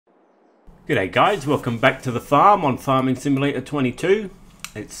G'day guys, welcome back to the farm on Farming Simulator 22.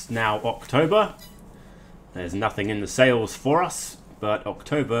 It's now October. There's nothing in the sales for us, but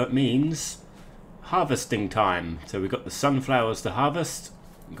October means harvesting time. So we've got the sunflowers to harvest.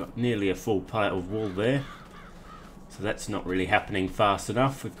 We've got nearly a full pallet of wool there. So that's not really happening fast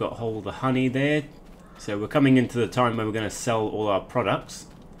enough. We've got all the honey there. So we're coming into the time where we're going to sell all our products.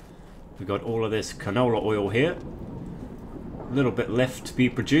 We've got all of this canola oil here. A little bit left to be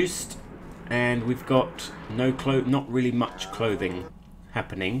produced. And we've got not really much clothing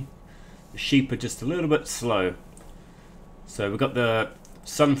happening. The sheep are just a little bit slow. So we've got the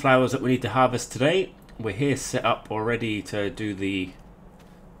sunflowers that we need to harvest today. We're here set up already to do the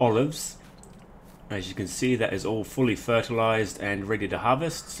olives. As you can see, that is all fully fertilized and ready to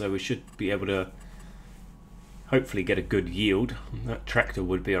harvest. So we should be able to hopefully get a good yield. That tractor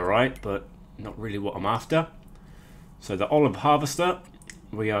would be alright, but not really what I'm after. So the olive harvester,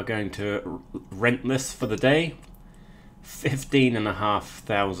 we are going to rent this for the day.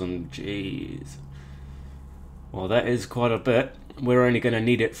 15,500, jeez. Well, that is quite a bit. We're only going to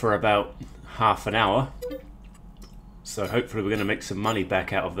need it for about half an hour. So hopefully we're going to make some money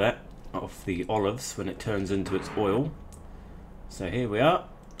back out of that, off the olives, when it turns into its oil. So here we are,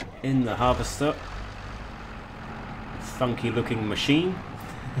 in the harvester. Funky looking machine.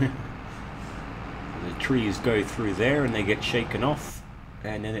 The trees go through there and they get shaken off.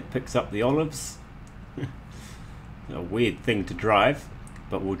 And then it picks up the olives. A weird thing to drive,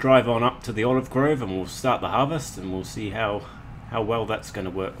 but we'll drive on up to the olive grove and we'll start the harvest and we'll see how well that's going to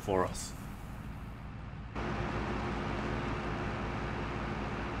work for us.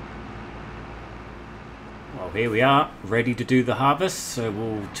 Well, here we are, ready to do the harvest, so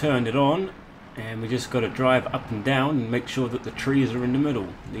we'll turn it on and we just got to drive up and down and make sure that the trees are in the middle.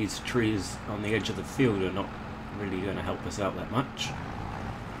 These trees on the edge of the field are not really going to help us out that much.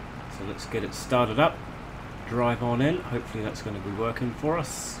 So let's get it started up, drive on in, hopefully that's going to be working for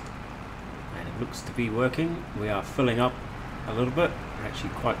us. And it looks to be working. We are filling up a little bit, actually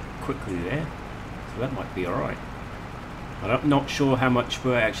quite quickly there, so that might be alright. But I'm not sure how much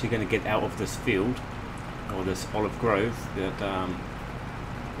we're actually going to get out of this field, or this olive grove, but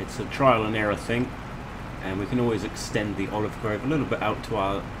it's a trial and error thing, and we can always extend the olive grove a little bit out to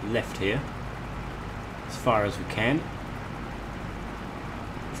our left here, as far as we can.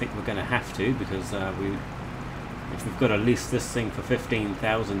 I think we're going to have to, because if we've got to lease this thing for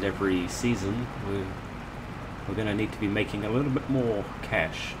 15,000 every season, we're going to need to be making a little bit more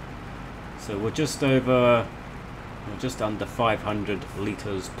cash. So we're just under 500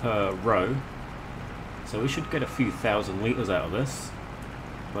 litres per row, so we should get a few thousand litres out of this,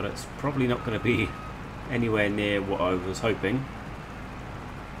 but it's probably not going to be anywhere near what I was hoping.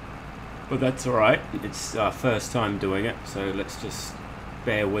 But that's alright, it's our first time doing it, so let's just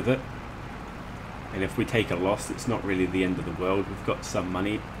bear with it. And if we take a loss, it's not really the end of the world. We've got some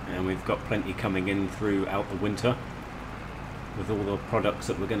money and we've got plenty coming in throughout the winter with all the products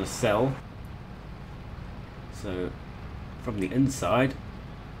that we're going to sell. So from the inside,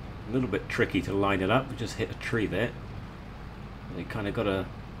 a little bit tricky to line it up. We just hit a tree there. You kind of got to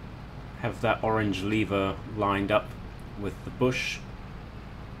have that orange lever lined up with the bush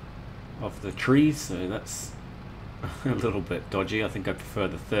of the trees, so that's a little bit dodgy. I think I prefer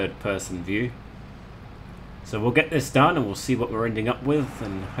the third person view. So we'll get this done and we'll see what we're ending up with,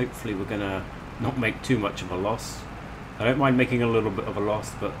 and hopefully we're gonna not make too much of a loss. I don't mind making a little bit of a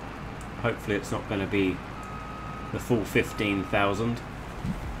loss, but hopefully it's not going to be the full 15,000.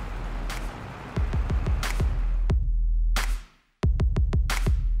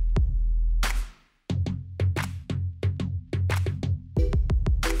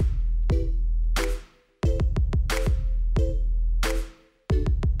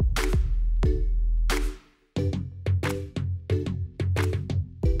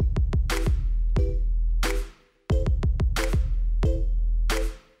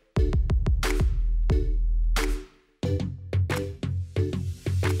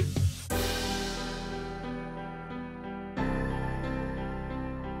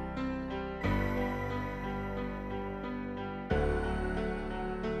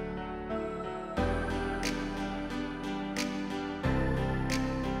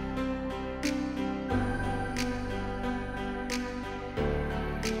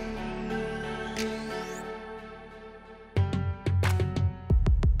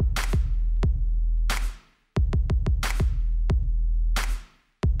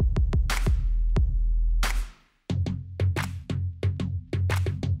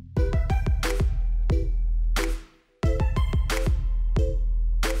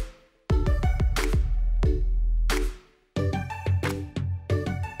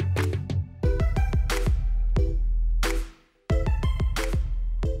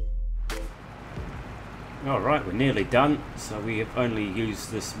 Alright, we're nearly done. So we have only used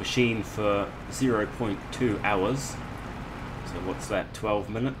this machine for 0.2 hours. So what's that, 12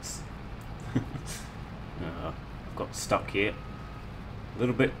 minutes? I've got stuck here. A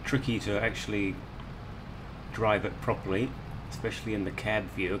little bit tricky to actually drive it properly, especially in the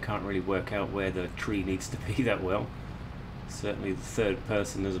cab view. I can't really work out where the tree needs to be that well. Certainly the third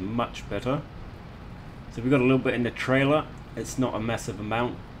person is much better. So we've got a little bit in the trailer. It's not a massive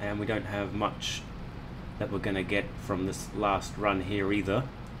amount, and we don't have much that we're going to get from this last run here either.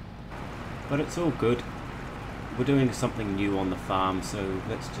 But it's all good. We're doing something new on the farm, so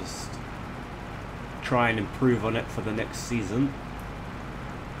let's just try and improve on it for the next season.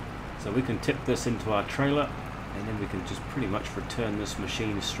 So we can tip this into our trailer, and then we can just pretty much return this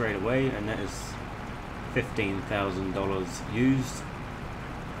machine straight away, and that is $15,000 used.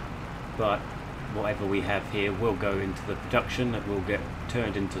 But whatever we have here will go into the production. It will get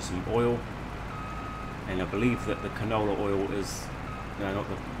turned into some oil, and I believe that the canola oil is, no, not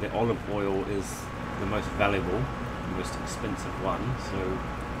the olive oil is the most valuable, the most expensive one,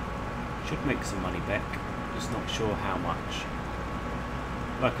 so should make some money back, just not sure how much.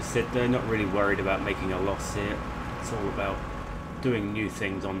 Like I said, they're not really worried about making a loss here. It's all about doing new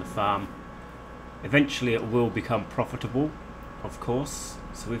things on the farm. Eventually it will become profitable, of course.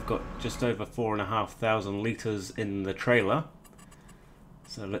 So we've got just over 4,500 litres in the trailer.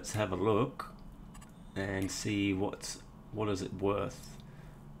 So let's have a look and see what is it worth.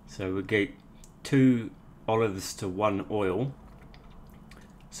 So we get 2 olives to 1 oil.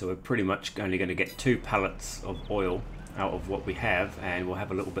 So we're pretty much only going to get 2 pallets of oil out of what we have, and we'll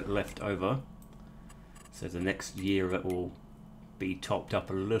have a little bit left over. So the next year it will be topped up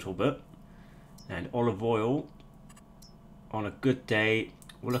a little bit. And olive oil, on a good day,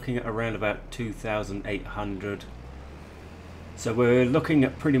 we're looking at around about 2,800. So we're looking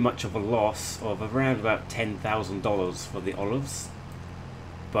at pretty much of a loss of around about $10,000 for the olives.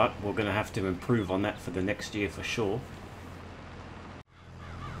 But we're going to have to improve on that for the next year for sure.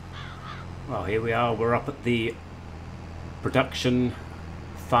 Well, here we are. We're up at the production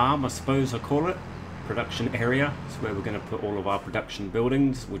farm, I suppose I call it. Production area. It's where we're going to put all of our production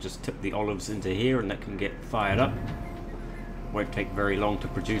buildings. We'll just tip the olives into here and that can get fired up. Won't take very long to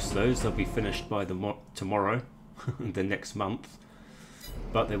produce those. They'll be finished by tomorrow, the next month.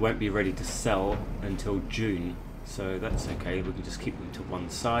 But they won't be ready to sell until June. So that's okay. We can just keep them to one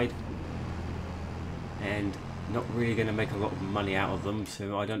side. And not really going to make a lot of money out of them.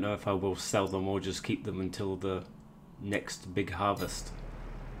 So I don't know if I will sell them or just keep them until the next big harvest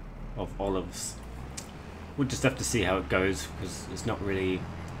of olives. We'll just have to see how it goes, because it's not really,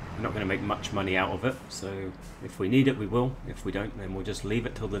 we're not going to make much money out of it. So if we need it, we will. If we don't, then we'll just leave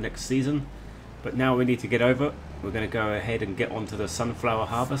it till the next season. But now we need to get over. We're going to go ahead and get onto the sunflower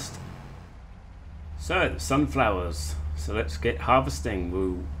harvest. So the sunflowers. So let's get harvesting.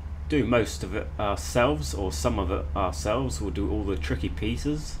 We'll do most of it ourselves, or some of it ourselves. We'll do all the tricky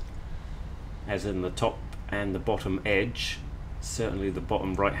pieces, as in the top and the bottom edge. Certainly the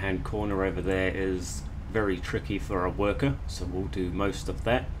bottom right hand corner over there is very tricky for a worker, so we'll do most of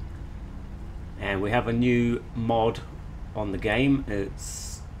that. And we have a new mod on the game.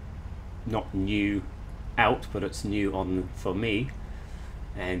 It's not new out, but it's new on for me,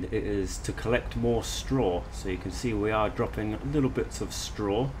 and it is to collect more straw. So you can see we are dropping little bits of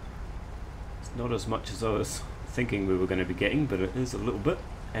straw. It's not as much as I was thinking we were going to be getting, but it is a little bit,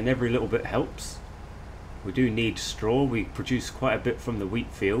 and every little bit helps. We do need straw. We produce quite a bit from the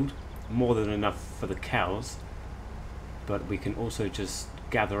wheat field, more than enough for the cows, but we can also just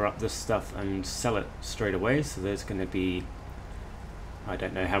gather up this stuff and sell it straight away. So there's going to be, I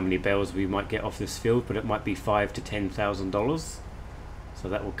don't know how many bales we might get off this field, but it might be $5,000 to $10,000. So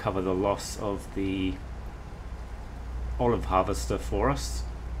that will cover the loss of the olive harvester for us.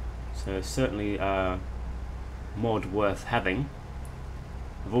 So certainly a mod worth having.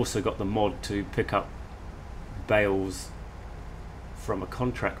 I've also got the mod to pick up bales from a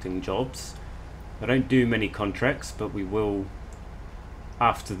contracting jobs. I don't do many contracts, but we will,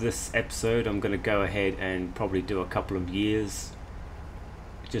 after this episode, I'm going to go ahead and probably do a couple of years,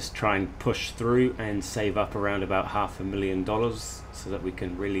 just try and push through and save up around about $500,000 so that we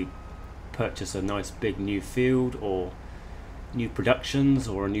can really purchase a nice big new field or new productions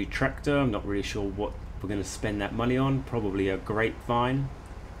or a new tractor. I'm not really sure what we're going to spend that money on. Probably a grapevine,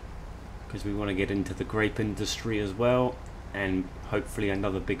 because we want to get into the grape industry as well, and hopefully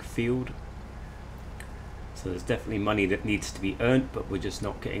another big field. So there's definitely money that needs to be earned, but we're just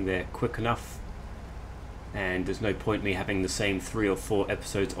not getting there quick enough, and there's no point me having the same 3 or 4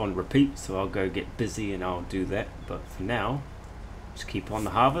 episodes on repeat. So I'll go get busy and I'll do that, but for now just keep on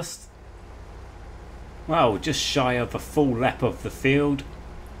the harvest. Well, just shy of a full lap of the field,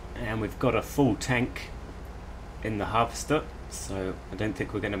 and we've got a full tank in the harvester, so I don't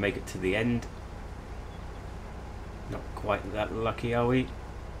think we're going to make it to the end. Not quite that lucky, are we?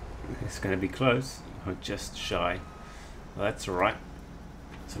 It's going to be close. Or just shy. Well, that's alright.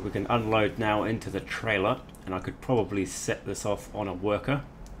 So we can unload now into the trailer, and I could probably set this off on a worker,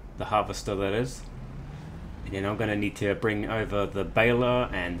 the harvester that is. And then I'm going to need to bring over the baler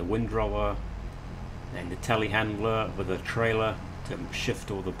and the windrower and the telehandler with a trailer to shift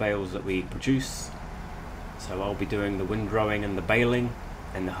all the bales that we produce. So I'll be doing the windrowing and the baling,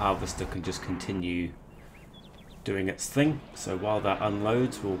 and the harvester can just continue doing its thing. So while that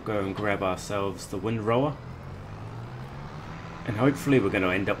unloads, we'll go and grab ourselves the windrower, and hopefully we're going to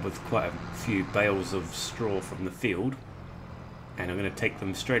end up with quite a few bales of straw from the field, and I'm going to take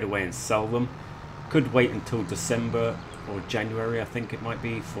them straight away and sell them. Could wait until December or January, I think it might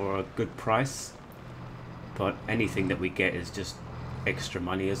be, for a good price. But anything that we get is just extra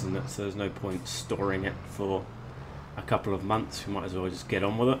money, isn't it? So there's no point storing it for a couple of months. We might as well just get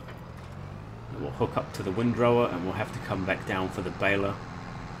on with it. We'll hook up to the windrower, and we'll have to come back down for the baler,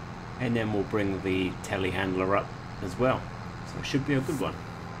 and then we'll bring the telehandler up as well. So it should be a good one.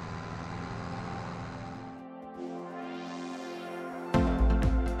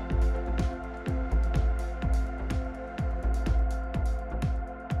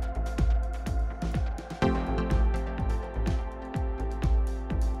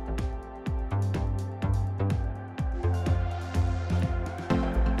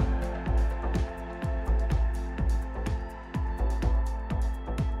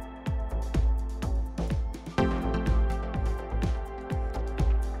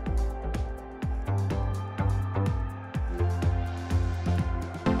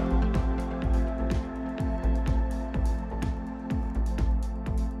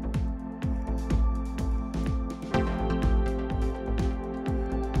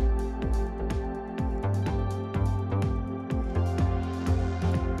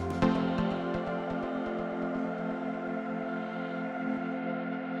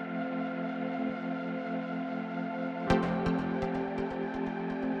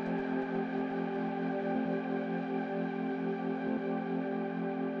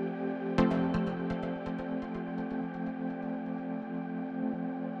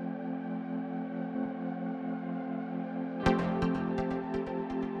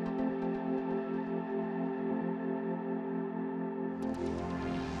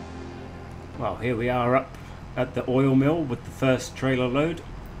 Well, here we are up at the oil mill with the first trailer load.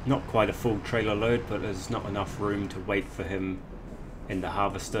 Not quite a full trailer load, but there's not enough room to wait for him in the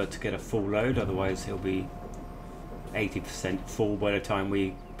harvester to get a full load, otherwise he'll be 80% full by the time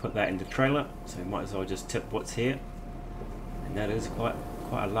we put that in the trailer. So we might as well just tip what's here, and that is quite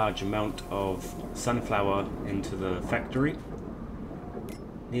a large amount of sunflower into the factory,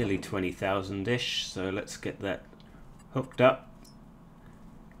 nearly 20,000-ish. So let's get that hooked up,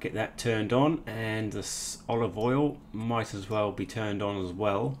 get that turned on, and this olive oil might as well be turned on as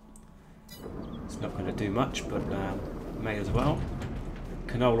well. It's not going to do much, but may as well.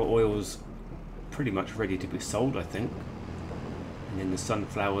 Canola oil's pretty much ready to be sold, I think. And then the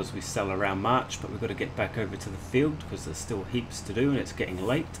sunflowers we sell around March, but we've got to get back over to the field because there's still heaps to do and it's getting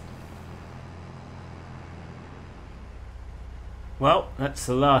late. Well, that's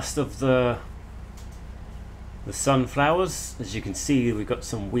the last of the sunflowers. As you can see, we've got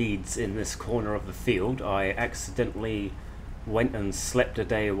some weeds in this corner of the field. I accidentally went and slept a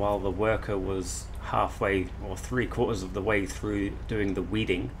day while the worker was halfway or 3/4 of the way through doing the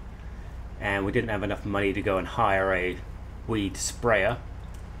weeding, and we didn't have enough money to go and hire a weed sprayer,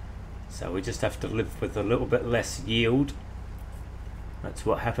 so we just have to live with a little bit less yield. That's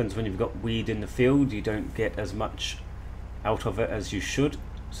what happens when you've got weed in the field. You don't get as much out of it as you should,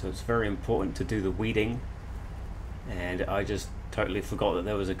 so it's very important to do the weeding, and I just totally forgot that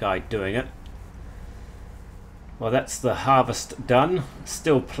there was a guy doing it. Well, that's the harvest done.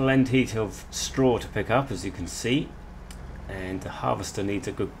 Still plenty of straw to pick up, as you can see, and the harvester needs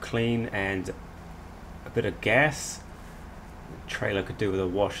a good clean and a bit of gas. The trailer could do with a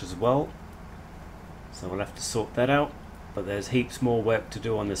wash as well, so we'll have to sort that out. But there's heaps more work to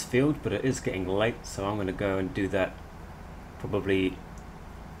do on this field, but it is getting late, so I'm going to go and do that probably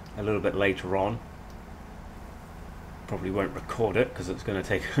a little bit later on. Probably won't record it because it's going to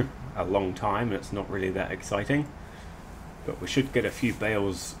take a long time and it's not really that exciting, but we should get a few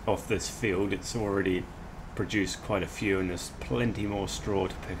bales off this field. It's already produced quite a few and there's plenty more straw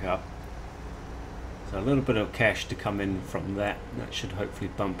to pick up, so a little bit of cash to come in from that. That should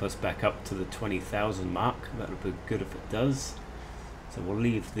hopefully bump us back up to the 20,000 mark. That'll be good if it does. So we'll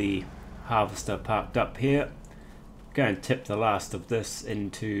leave the harvester parked up here. Go and tip the last of this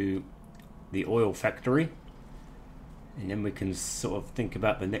into the oil factory, and then we can sort of think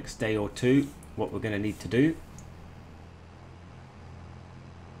about the next day or two what we're going to need to do.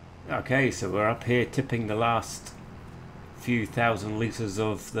 Okay, so we're up here tipping the last few thousand litres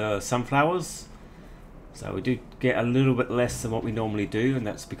of the sunflowers. So we do get a little bit less than what we normally do, and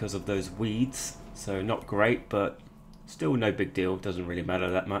that's because of those weeds. So not great, but still no big deal. Doesn't really matter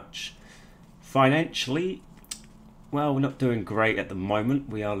that much. Financially, well, we're not doing great at the moment.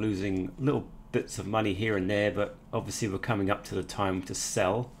 We are losing little bits of money here and there, but obviously we're coming up to the time to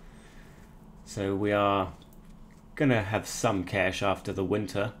sell. So we are gonna have some cash after the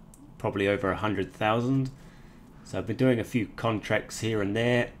winter, probably over 100,000. So I've been doing a few contracts here and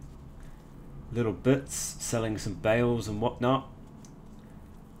there, little bits, selling some bales and whatnot.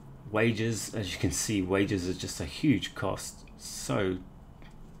 Wages, as you can see, wages is just a huge cost. So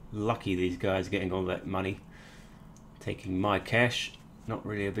lucky these guys getting all that money. Taking my cash, not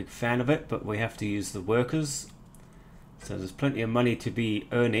really a big fan of it, but we have to use the workers. So there's plenty of money to be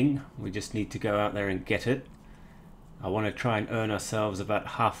earning. We just need to go out there and get it. I want to try and earn ourselves about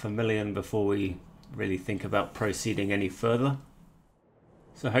 500,000 before we really think about proceeding any further.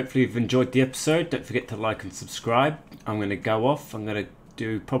 So hopefully you've enjoyed the episode. Don't forget to like and subscribe. I'm going to go off. I'm going to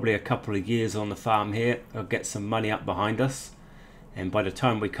do probably a couple of years on the farm here. I'll get some money up behind us, and by the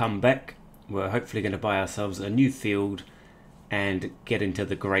time we come back, we're hopefully going to buy ourselves a new field and get into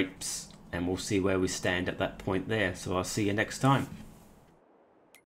the grapes, and we'll see where we stand at that point there. So I'll see you next time.